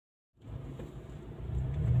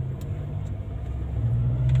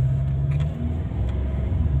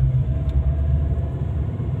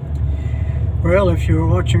Well, if you were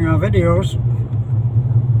watching our videos,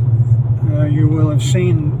 you will have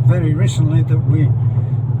seen very recently that we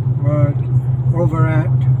were over at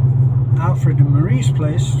Alfred and Marie's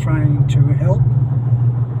place trying to help.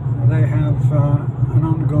 They have an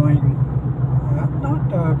ongoing, not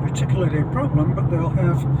particularly a problem, but they'll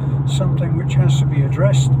have something which has to be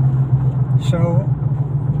addressed. So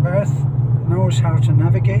Beth knows how to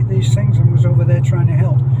navigate these things and was over there trying to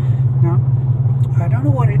help. Now, I don't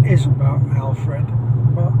know what it is about Alfred,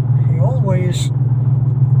 but he always,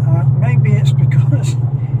 maybe it's because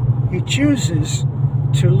he chooses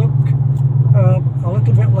to look a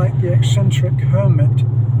little bit like the eccentric hermit,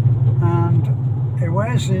 and he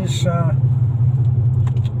wears his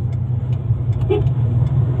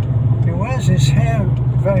hair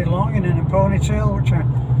very long and in a ponytail, which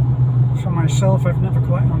for myself, I've never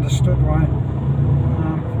quite understood why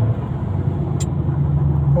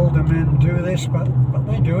older men do this, but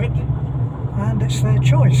they do it, and it's their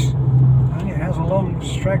choice. And he has a long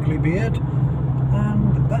straggly beard,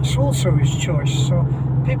 and that's also his choice. So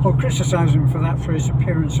people criticize him for that, for his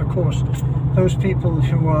appearance. Of course, those people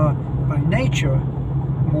who are by nature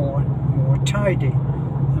more tidy.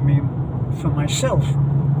 I mean, for myself,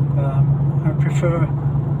 I prefer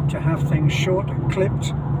to have things short and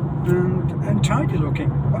clipped and tidy looking,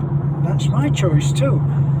 but that's my choice too.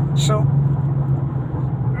 So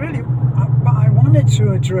really, but I wanted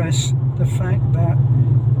to address the fact that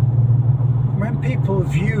when people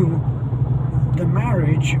view the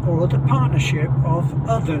marriage or the partnership of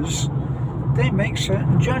others, they make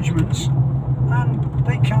certain judgments, and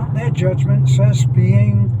they count their judgments as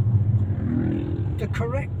being the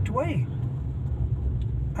correct way.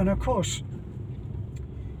 And of course,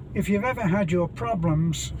 if you've ever had your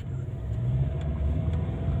problems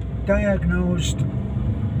diagnosed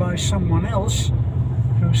by someone else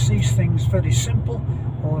who sees things very simple,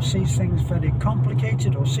 or sees things very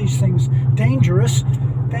complicated, or sees things dangerous,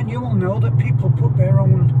 then you will know that people put their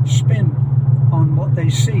own spin on what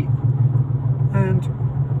they see. And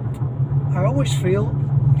I always feel,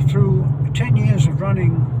 through 10 years of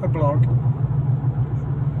running a blog,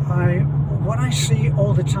 what I see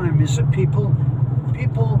all the time is that people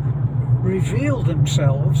reveal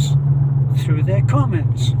themselves through their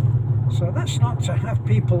comments. So that's not to have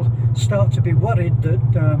people start to be worried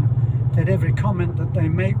that every comment that they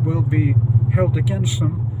make will be held against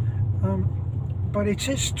them. But it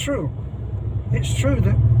is true. It's true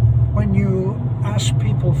that when you ask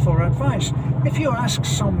people for advice, if you ask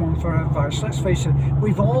someone for advice, let's face it,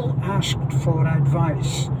 we've all asked for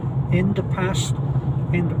advice in the past,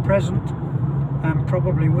 in the present, and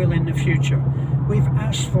probably will in the future. We've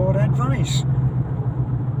asked for advice,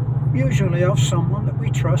 usually of someone that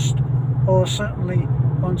we trust, or certainly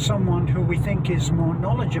on someone who we think is more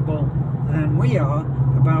knowledgeable than we are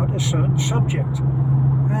about a certain subject.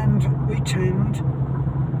 And we tend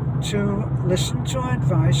to listen to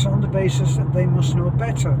advice on the basis that they must know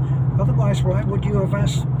better. Otherwise, why would you have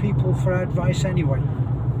asked people for advice anyway?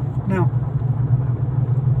 Now,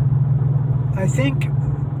 I think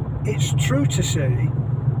it's true to say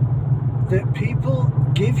that people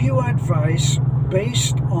give you advice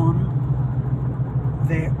based on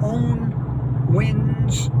their own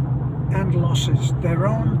wins and losses, their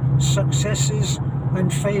own successes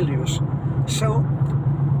and failures. So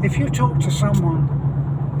if you talk to someone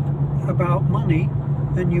about money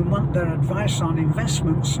and you want their advice on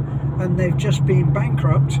investments and they've just been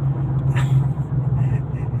bankrupt,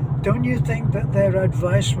 don't you think that their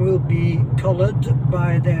advice will be coloured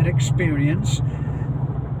by their experience?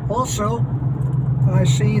 Also, I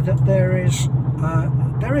see that there is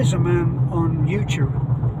a man on YouTube,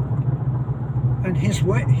 and he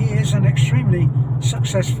is an extremely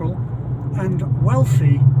successful and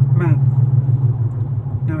wealthy man.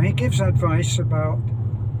 Now, he gives advice about,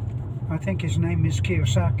 I think his name is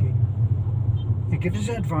Kiyosaki. He gives his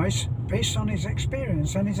advice based on his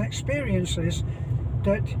experience, and his experience is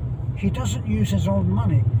that he doesn't use his own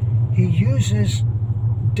money. He uses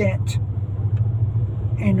debt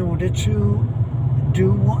in order to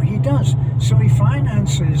do what he does. So he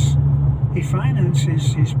finances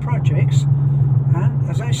his projects, and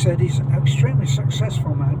as I said, he's an extremely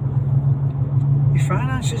successful man. He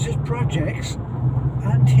finances his projects,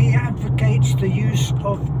 and he advocates the use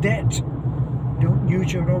of debt. Don't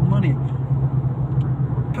use your own money.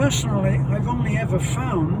 Personally, I've only ever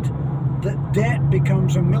found that debt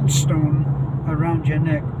becomes a millstone around your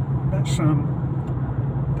neck.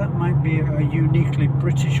 That might be a uniquely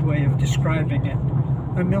British way of describing it.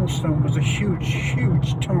 A millstone was a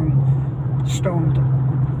huge stone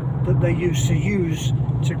that they used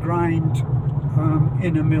to grind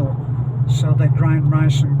in a mill. So they grind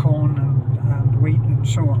rice and corn and and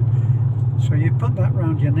so on. So you put that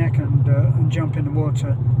round your neck and jump in the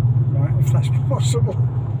water, right, if that's possible,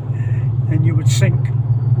 and you would sink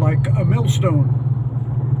like a millstone.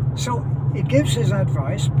 So he gives his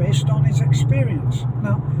advice based on his experience.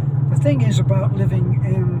 Now, the thing is about living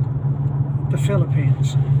in the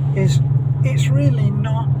Philippines is it's really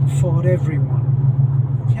not for everyone.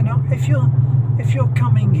 You know, if you're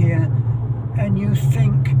coming here and you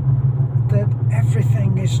think that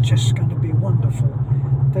everything is just going to be wonderful,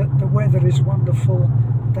 that the weather is wonderful,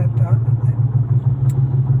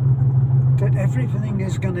 that everything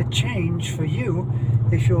is going to change for you,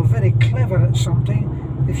 if you're very clever at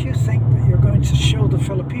something, if you think that you're going to show the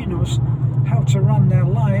Filipinos how to run their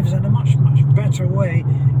lives in a much, much better way,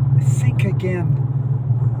 think again.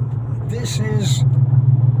 This is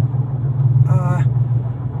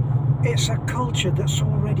it's a culture that's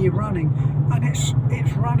already running, and it's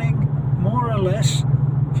running more or less,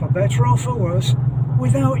 for better or for worse,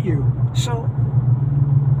 without you. So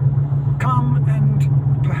come, and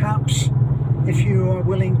perhaps if you are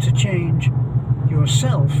willing to change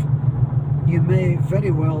yourself, you may very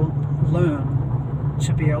well learn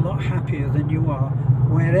to be a lot happier than you are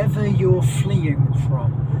wherever you're fleeing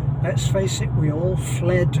from. Let's face it, we all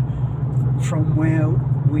fled from where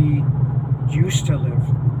we used to live.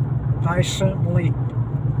 I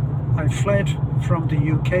fled from the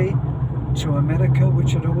UK to America,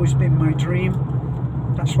 which had always been my dream.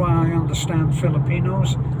 That's why I understand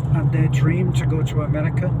Filipinos and their dream to go to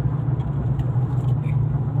America.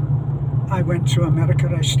 I went to America.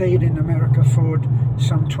 I stayed in America for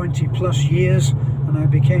some 20 plus years, and I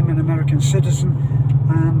became an American citizen,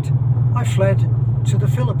 and I fled to the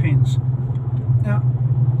Philippines. Now,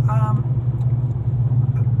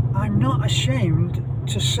 I'm not ashamed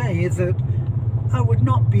to say that I would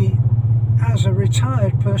not be, as a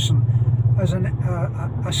retired person, as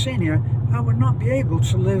a senior, I would not be able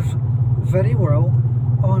to live very well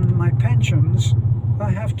on my pensions. I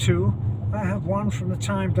have two. I have one from the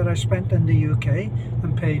time that I spent in the UK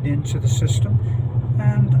and paid into the system,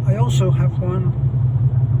 and I also have one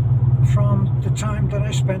from the time that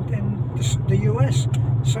I spent in the US.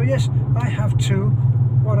 So yes, I have two,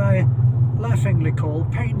 what I laughingly call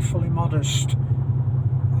painfully modest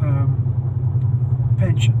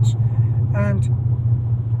pensions. And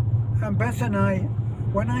Beth and I,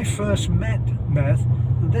 when I first met Beth,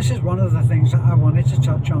 and this is one of the things that I wanted to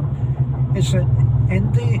touch on, is that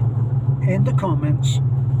in the comments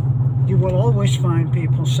you will always find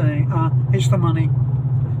people saying, it's the money.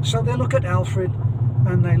 So they look at Alfred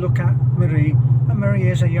and they look at Marie, and Marie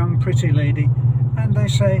is a young pretty lady, and they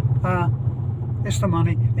say, it's the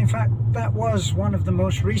money. In fact, that was one of the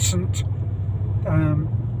most recent, I'm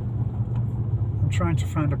trying to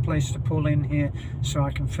find a place to pull in here so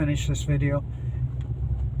I can finish this video.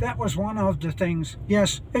 That was one of the things.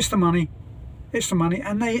 Yes, it's the money, it's the money,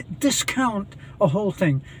 and they discount a whole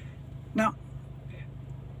thing. Now,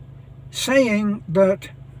 saying that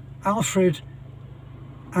Alfred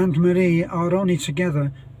and Marie are only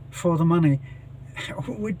together for the money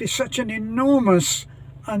would be such an enormous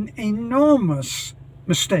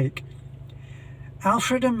mistake.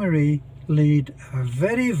 Alfred and Marie lead a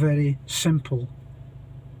very, very simple,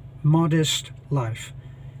 modest life.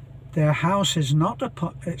 Their house is not a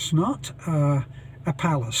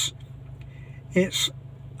palace. It's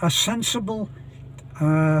a sensible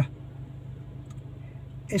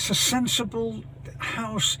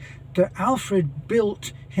house that Alfred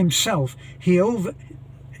built himself. He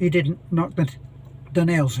didn't knock the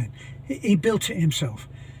nails in. He built it himself.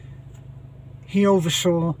 He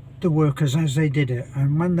oversaw the workers as they did it,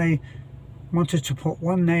 and when they wanted to put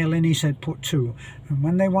one nail in, he said put two, and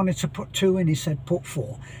when they wanted to put two in, he said put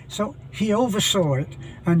four. So he oversaw it,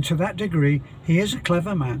 and to that degree he is a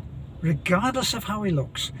clever man, regardless of how he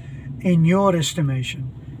looks. In your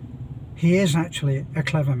estimation, he is actually a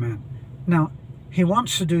clever man. Now, he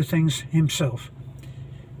wants to do things himself.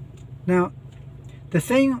 Now, the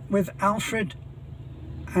thing with Alfred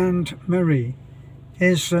and Marie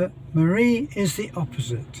is that Marie is the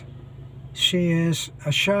opposite. She is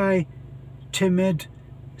a shy, timid,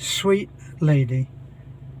 sweet lady,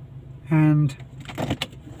 and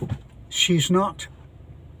she's not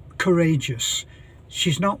courageous.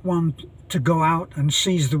 She's not one to go out and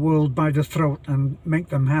seize the world by the throat and make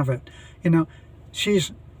them have it. You know,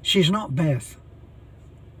 she's not Beth.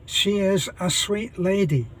 She is a sweet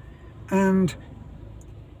lady. And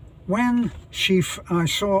when I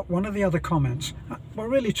saw one of the other comments, we're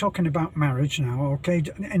really talking about marriage now, okay,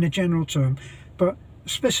 in a general term, but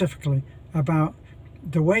specifically about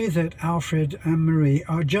the way that Alfred and Marie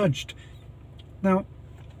are judged. Now,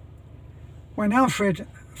 when Alfred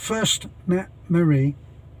first met Marie,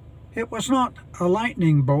 it was not a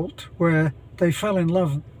lightning bolt where they fell in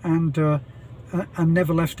love and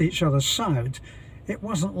never left each other's side. It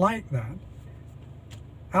wasn't like that.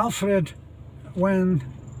 Alfred, when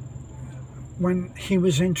he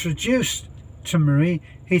was introduced to Marie,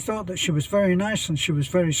 he thought that she was very nice and she was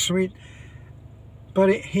very sweet, but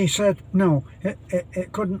he said no,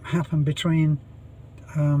 it couldn't happen between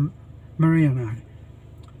Marie and I.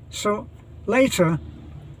 So later,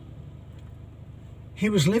 he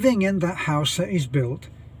was living in that house that he's built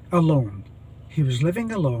alone. He was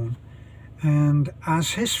living alone, and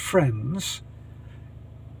as his friends,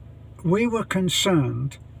 we were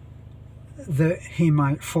concerned that he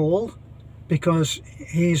might fall, because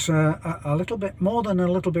he's a little bit more than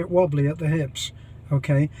a little bit wobbly at the hips,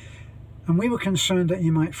 okay? And we were concerned that he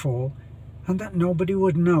might fall and that nobody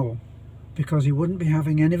would know, because he wouldn't be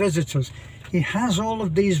having any visitors. He has all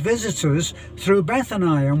of these visitors through Beth and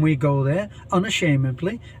I, and we go there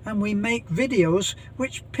unashamedly and we make videos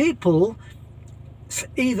which people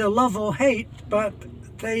either love or hate, but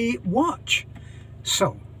they watch.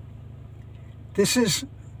 So this is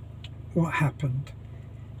what happened,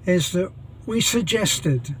 is that we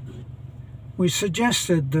suggested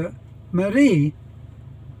that Marie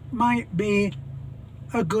might be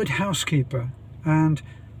a good housekeeper, and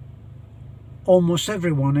almost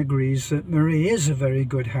everyone agrees that Marie is a very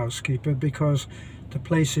good housekeeper because the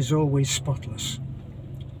place is always spotless.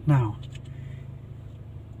 Now,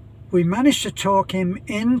 we managed to talk him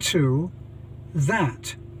into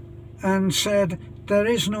that and said there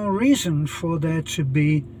is no reason for there to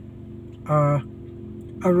be a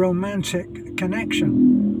romantic connection.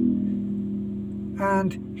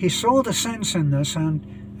 And he saw the sense in this, and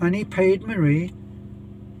he paid Marie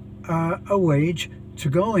a wage to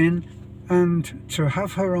go in and to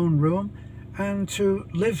have her own room and to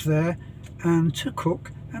live there and to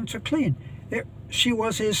cook and to clean. She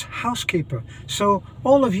was his housekeeper. So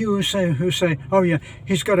all of you who say, oh yeah,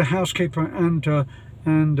 he's got a housekeeper and a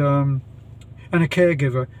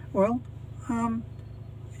caregiver. Well,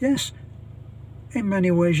 yes, in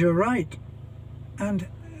many ways you're right. And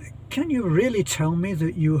can you really tell me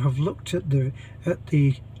that you have looked at the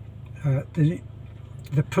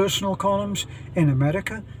personal columns in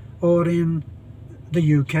America or in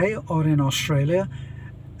the UK or in Australia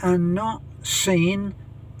and not seen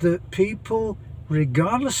that people,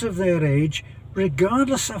 regardless of their age,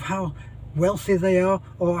 regardless of how wealthy they are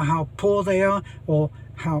or how poor they are or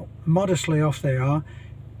how modestly off they are,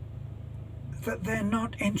 that they're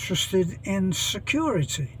not interested in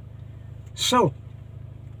security? So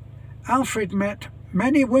Alfred met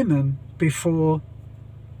many women before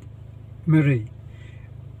Marie,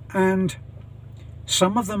 and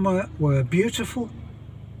some of them were beautiful,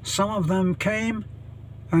 some of them came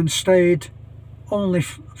and stayed only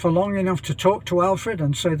for long enough to talk to Alfred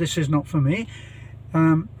and say this is not for me,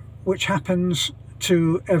 which happens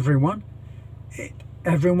to everyone.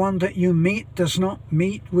 Everyone that you meet does not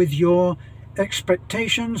meet with your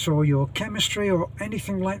expectations or your chemistry or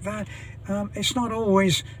anything like that. It's not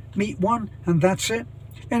always meet one and that's it.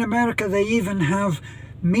 In America they even have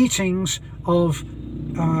meetings of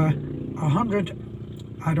 100,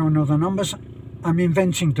 I don't know the numbers, I'm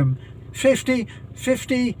inventing them, 50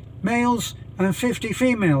 males and 50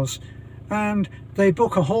 females, and they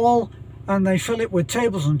book a hall and they fill it with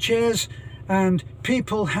tables and chairs, and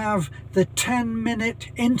people have the 10-minute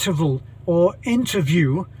interval or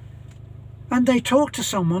interview, and they talk to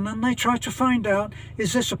someone and they try to find out,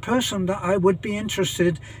 is this a person that I would be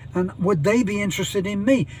interested, and would they be interested in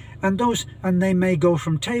me? And they may go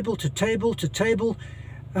from table to table to table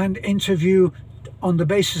and interview on the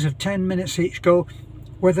basis of 10 minutes each go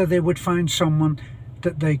whether they would find someone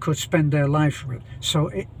that they could spend their life with.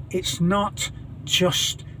 So it's not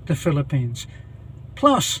just the Philippines.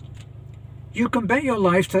 Plus, you can bet your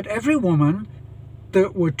life that every woman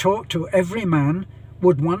that would talk to every man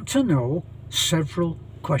would want to know several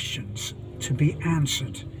questions to be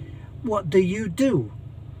answered. What do you do?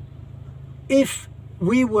 If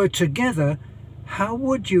we were together, how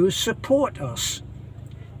would you support us?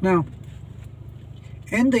 Now,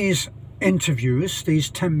 in these interviews, these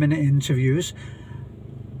 10-minute interviews,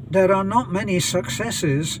 there are not many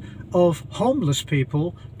successes of homeless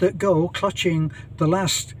people that go clutching the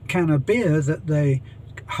last can of beer that they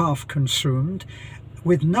half consumed,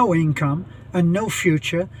 with no income and no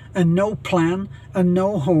future and no plan and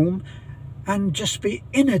no home, and just be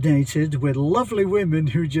inundated with lovely women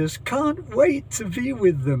who just can't wait to be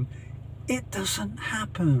with them. It doesn't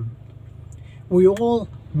happen. We all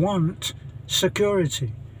want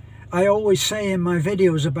security. I always say in my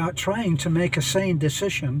videos about trying to make a sane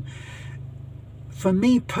decision, for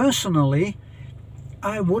me personally,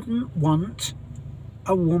 I wouldn't want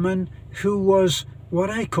a woman who was what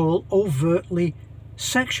I call overtly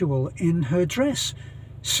sexual in her dress.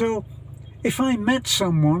 So if I met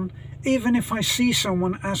someone, even if I see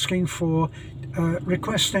someone asking for,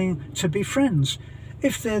 requesting to be friends,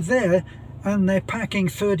 if they're there and they're packing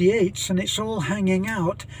 38s and it's all hanging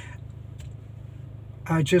out,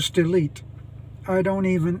 I just delete. I don't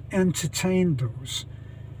even entertain those.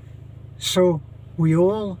 So we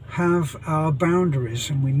all have our boundaries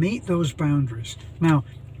and we meet those boundaries. Now,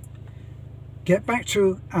 get back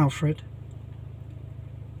to Alfred.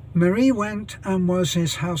 Marie went and was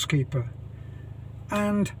his housekeeper,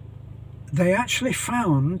 and they actually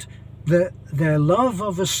found that their love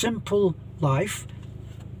of a simple life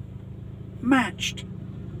matched.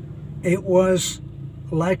 It was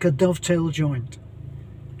like a dovetail joint.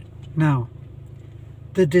 Now,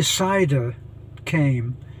 the decider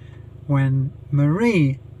came when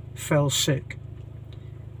Marie fell sick.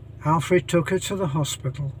 Alfred took her to the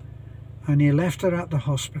hospital, and he left her at the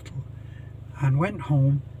hospital and went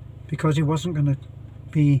home because he wasn't going to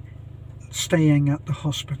be staying at the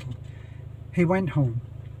hospital. He went home,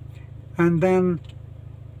 and then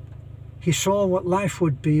he saw what life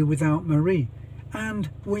would be without Marie, and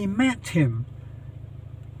we met him.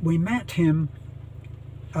 We met him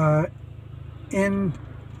in,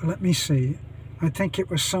 let me see, I think it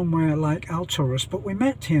was somewhere like Alturas, but we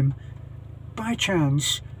met him by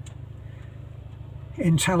chance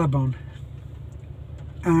in Talabon,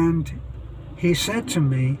 and he said to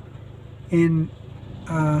me in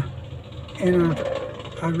a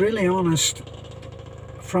really honest,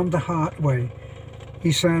 from the heart way,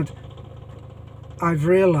 he said, I've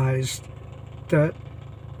realized that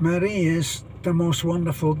Marie is the most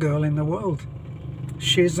wonderful girl in the world.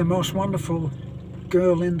 She's the most wonderful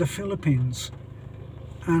girl in the Philippines.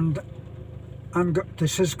 And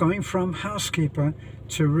this is going from housekeeper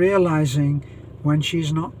to realizing when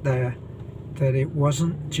she's not there that it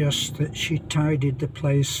wasn't just that she tidied the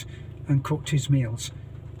place and cooked his meals.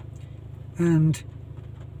 And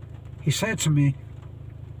he said to me,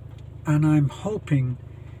 and I'm hoping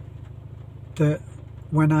that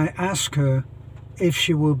when I ask her if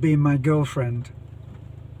she will be my girlfriend,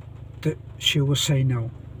 that she will say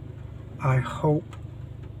no. I hope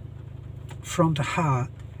from the heart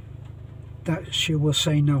that she will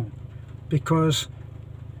say no, because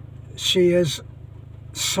she is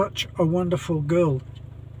such a wonderful girl.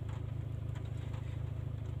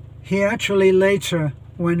 He actually later,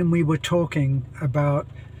 when we were talking about,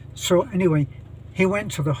 so anyway, he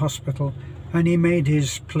went to the hospital and he made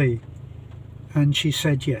his plea, and she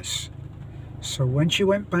said yes. So when she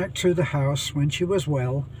went back to the house, when she was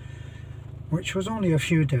well, which was only a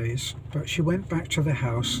few days, but she went back to the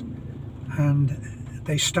house and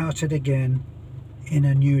they started again in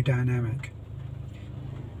a new dynamic.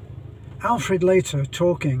 Alfred later,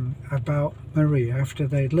 talking about Marie, after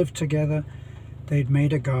they'd lived together, they'd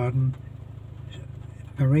made a garden.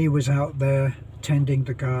 Marie was out there tending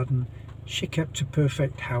the garden. She kept a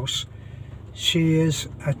perfect house. She is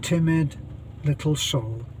a timid little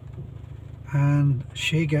soul, and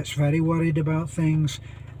she gets very worried about things,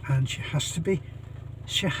 and she has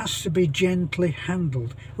to be gently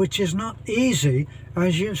handled, which is not easy,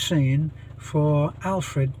 as you've seen, for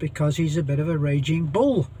Alfred, because he's a bit of a raging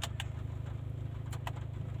bull.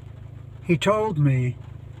 He told me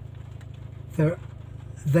that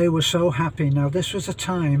they were so happy. Now, this was a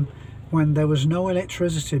time when there was no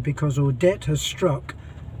electricity because Odette had struck,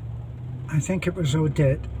 I think it was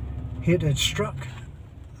Odette, it had struck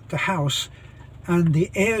the house and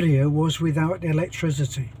the area was without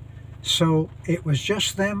electricity. So it was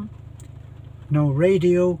just them, no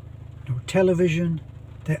radio, no television.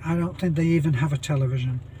 I don't think they even have a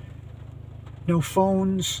television. No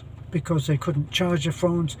phones, because they couldn't charge their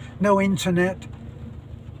phones. No internet.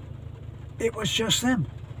 It was just them.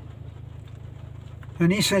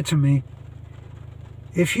 And he said to me,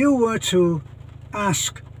 if you were to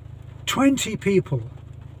ask 20 people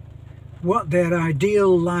what their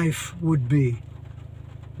ideal life would be,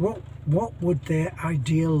 what would their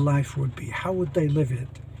ideal life would be? How would they live it?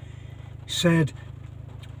 He said,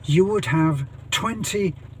 you would have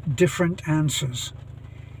 20 different answers.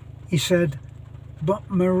 He said, but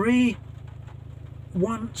Marie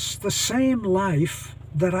wants the same life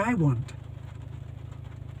that I want.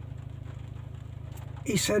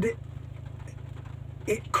 He said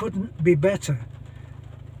it couldn't be better.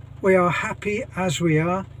 We are happy as we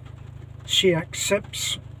are. She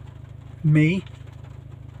accepts me.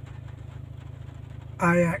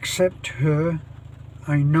 I accept her.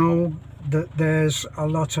 I know that there's a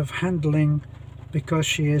lot of handling because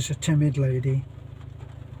she is a timid lady.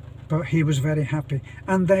 but he was very happy,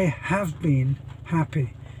 and they have been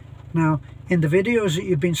happy. Now, in the videos that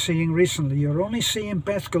you've been seeing recently, you're only seeing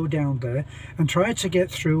Beth go down there and try to get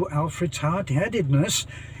through Alfred's hard-headedness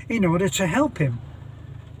in order to help him.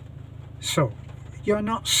 So, you're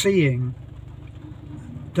not seeing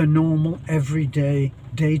the normal, everyday,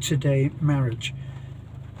 day-to-day marriage.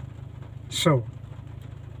 So,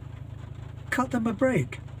 cut them a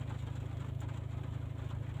break.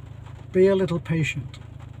 Be a little patient.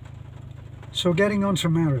 So, getting on to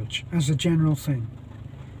marriage as a general thing.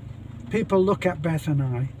 People look at Beth and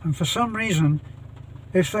I, and for some reason,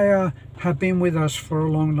 if they have been with us for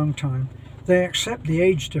a long, long time, they accept the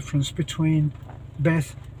age difference between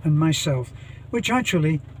Beth and myself, which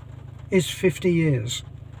actually is 50 years.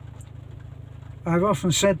 I've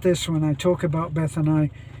often said this when I talk about Beth and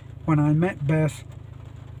I. When I met Beth,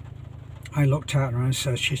 I looked at her and I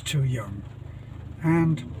said, she's too young.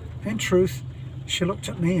 And in truth, she looked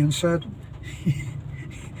at me and said,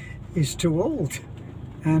 he's too old.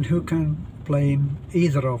 And who can blame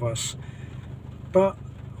either of us? But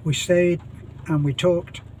we stayed and we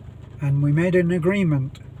talked and we made an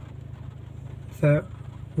agreement that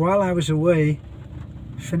while I was away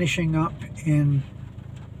finishing up in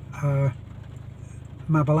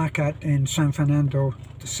Mabalacat in San Fernando,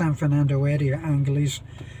 the San Fernando area, Angeles,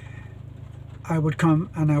 I would come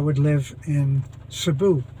and I would live in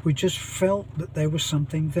Cebu. We just felt that there was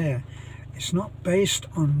something there. It's not based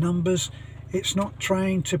on numbers. It's not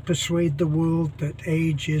trying to persuade the world that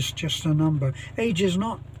age is just a number. Age is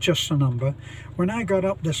not just a number. When I got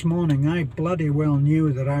up this morning, I bloody well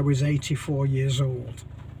knew that I was 84 years old.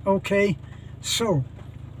 Okay? So,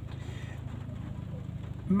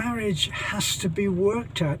 marriage has to be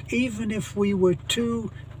worked at. Even if we were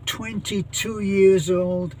 22 years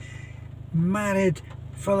old, married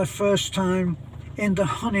for the first time, in the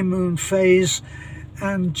honeymoon phase,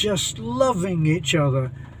 and just loving each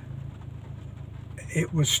other,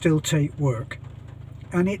 it would still take work.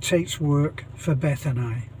 And it takes work for Beth and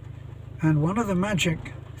I. And one of the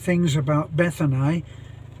magic things about Beth and I,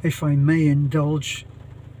 if I may indulge,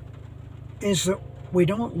 is that we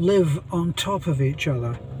don't live on top of each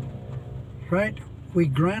other, right? We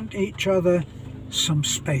grant each other some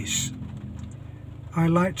space. I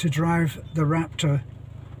like to drive the Raptor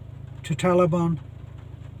to Taliban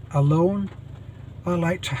alone. I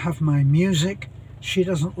like to have my music. She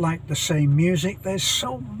doesn't like the same music. There's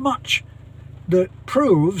so much that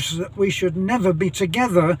proves that we should never be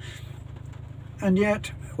together, and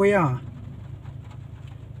yet we are.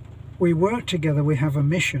 We work together. We have a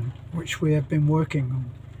mission which we have been working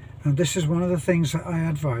on, and this is one of the things that I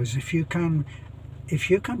advise. If you can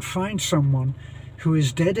find someone who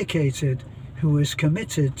is dedicated, who is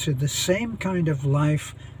committed to the same kind of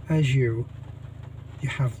life as you, you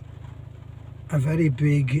have a very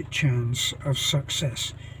big chance of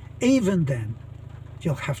success. Even then,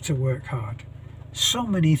 you'll have to work hard. So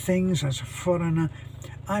many things as a foreigner.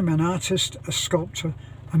 I'm an artist, a sculptor,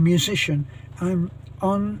 a musician. I'm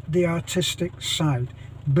on the artistic side.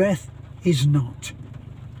 Beth is not.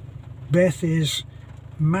 Beth is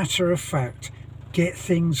matter of fact, get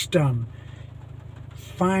things done.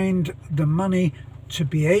 Find the money to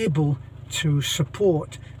be able to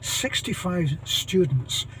support 65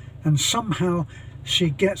 students, and somehow she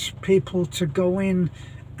gets people to go in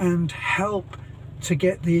and help to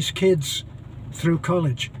get these kids through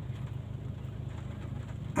college.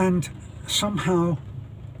 And somehow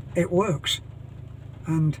it works.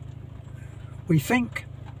 And we think,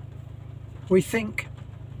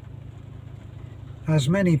 as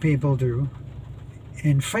many people do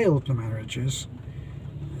in failed marriages,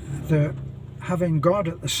 that having God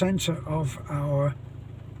at the center of our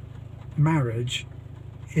marriage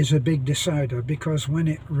is a big decider, because when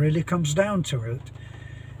it really comes down to it,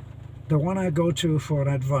 the one I go to for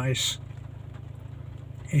advice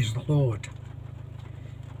is the Lord.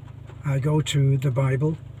 I go to the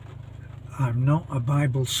Bible. I'm not a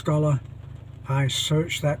Bible scholar. I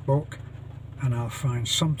search that book and I'll find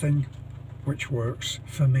something which works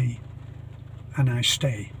for me, and I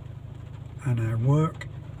stay and I work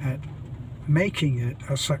at making it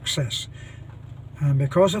a success. And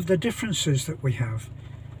because of the differences that we have,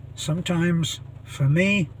 sometimes for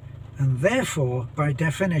me, and therefore by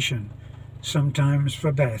definition sometimes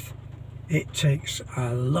for Beth, it takes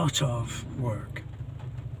a lot of work.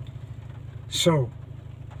 So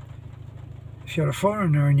if you're a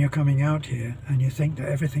foreigner and you're coming out here and you think that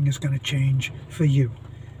everything is going to change for you,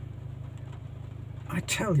 I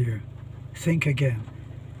tell you, think again.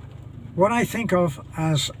 What I think of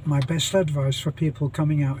as my best advice for people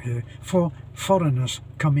coming out here, for foreigners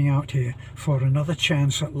coming out here for another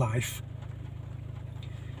chance at life,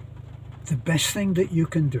 the best thing that you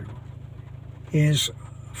can do is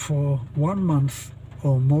for 1 month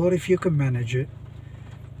or more, if you can manage it,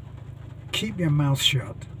 keep your mouth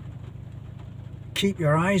shut, keep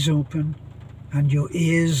your eyes open and your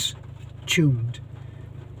ears tuned,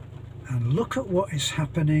 and look at what is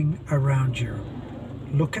happening around you.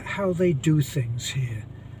 Look at how they do things here.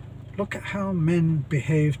 Look at how men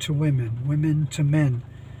behave to women, women to men.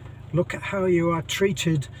 Look at how you are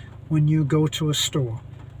treated when you go to a store.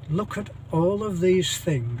 Look at all of these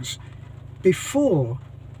things before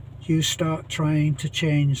you start trying to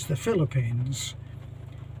change the Philippines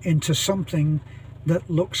into something that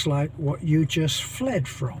looks like what you just fled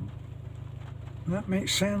from. That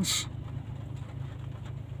makes sense?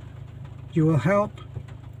 You will help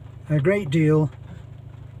a great deal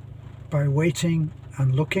by waiting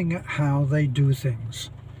and looking at how they do things.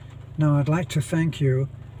 Now, I'd like to thank you,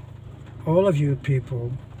 all of you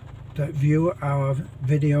people that view our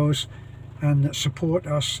videos and that support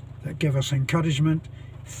us, that give us encouragement.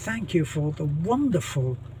 Thank you for the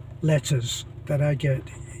wonderful letters that I get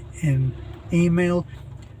in email.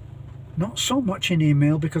 Not so much in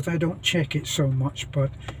email because I don't check it so much,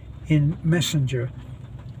 but in Messenger.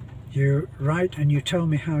 You write and you tell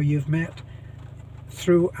me how you've met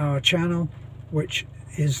through our channel, which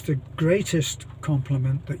is the greatest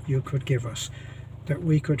compliment that you could give us, that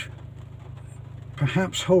we could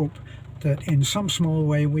perhaps hope that in some small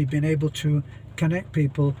way we've been able to connect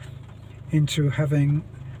people into having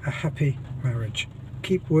a happy marriage.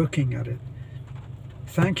 Keep working at it.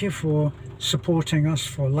 Thank you for supporting us,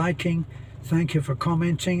 for liking. Thank you for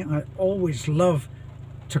commenting. I always love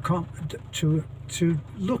to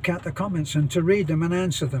look at the comments and to read them and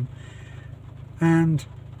answer them. And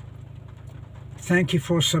thank you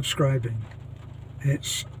for subscribing.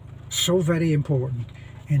 It's so very important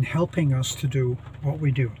in helping us to do what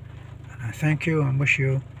we do. And I thank you and wish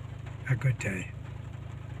you a good day.